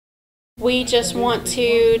We just want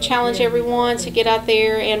to challenge everyone to get out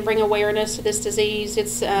there and bring awareness to this disease.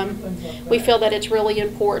 We feel that it's really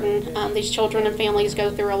important. These children and families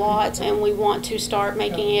go through a lot, and we want to start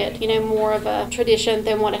making it, more of a tradition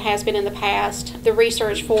than what it has been in the past. The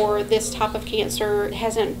research for this type of cancer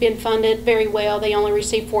hasn't been funded very well. They only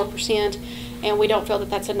receive 4%, and we don't feel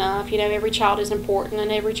that that's enough. Every child is important,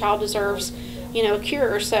 and every child deserves, a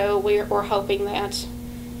cure. So we're hoping that,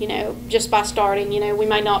 just by starting, we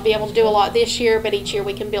might not be able to do a lot this year, but each year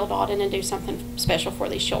we can build on it and do something special for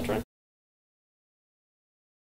these children.